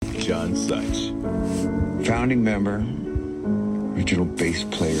John Such. Founding member, original bass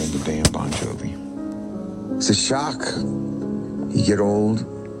player in the band Bon Jovi. It's a shock. You get old,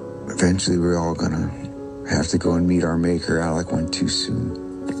 eventually we're all gonna have to go and meet our maker. Alec went too soon.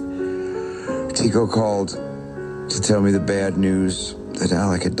 Tico called to tell me the bad news that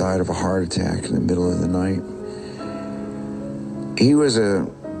Alec had died of a heart attack in the middle of the night. He was a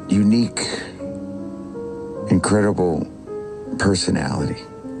unique, incredible personality.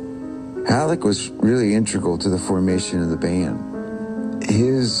 Alec was really integral to the formation of the band.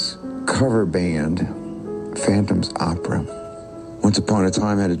 His cover band, Phantom's Opera, once upon a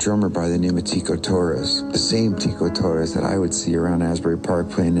time had a drummer by the name of Tico Torres, the same Tico Torres that I would see around Asbury Park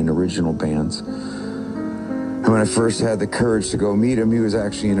playing in original bands. And when I first had the courage to go meet him, he was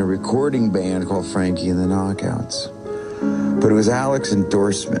actually in a recording band called Frankie and the Knockouts. But it was Alec's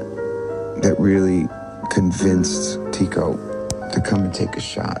endorsement that really convinced Tico to come and take a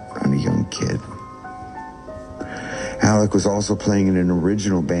shot on a young kid. Alec was also playing in an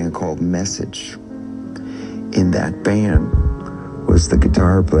original band called Message. In that band was the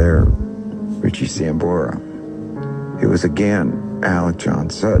guitar player, Richie Sambora. It was again Alec John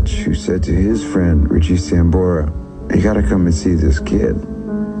Such who said to his friend, Richie Sambora, "You gotta come and see this kid."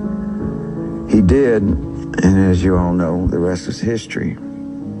 He did, and as you all know, the rest was history.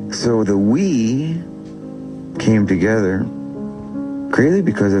 So the we came together greatly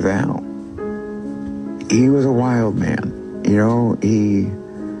because of Al. He was a wild man. You know, he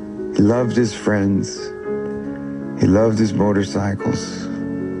loved his friends. He loved his motorcycles.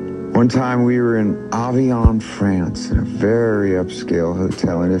 One time we were in Avion, France, in a very upscale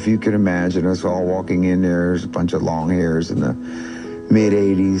hotel. And if you can imagine us all walking in there's a bunch of long hairs in the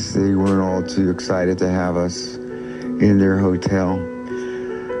mid-'80s. They weren't all too excited to have us in their hotel.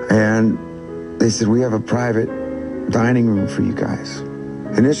 And they said, "We have a private dining room for you guys."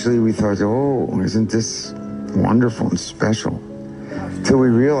 Initially we thought, oh, isn't this wonderful and special? Till we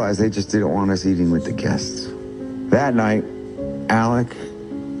realized they just didn't want us eating with the guests. That night, Alec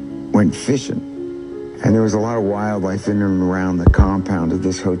went fishing, and there was a lot of wildlife in and around the compound of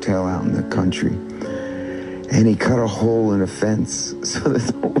this hotel out in the country. And he cut a hole in a fence so that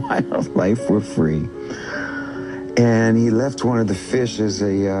the wildlife were free. And he left one of the fish as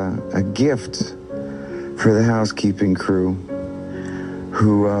a gift for the housekeeping crew,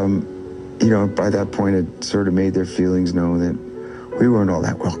 who, by that point had sort of made their feelings known that we weren't all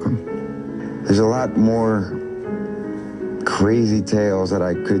that welcome. There's a lot more crazy tales that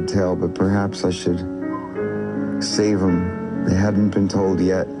I could tell, but perhaps I should save them. They hadn't been told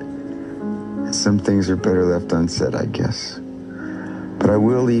yet. Some things are better left unsaid, I guess. But I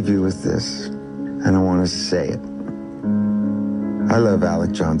will leave you with this, and I want to say it. I love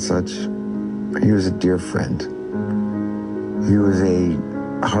Alec John Such. He was a dear friend. He was a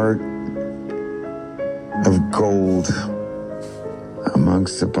heart of gold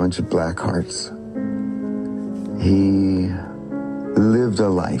amongst a bunch of black hearts. He lived a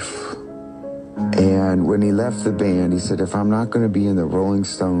life. And when he left the band, he said, "If I'm not going to be in the Rolling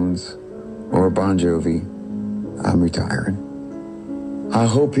Stones or Bon Jovi, I'm retiring." I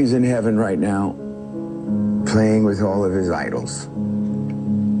hope he's in heaven right now, playing with all of his idols.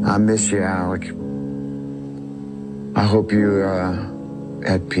 I miss you, Alec. I hope you're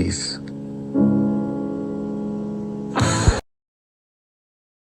at peace.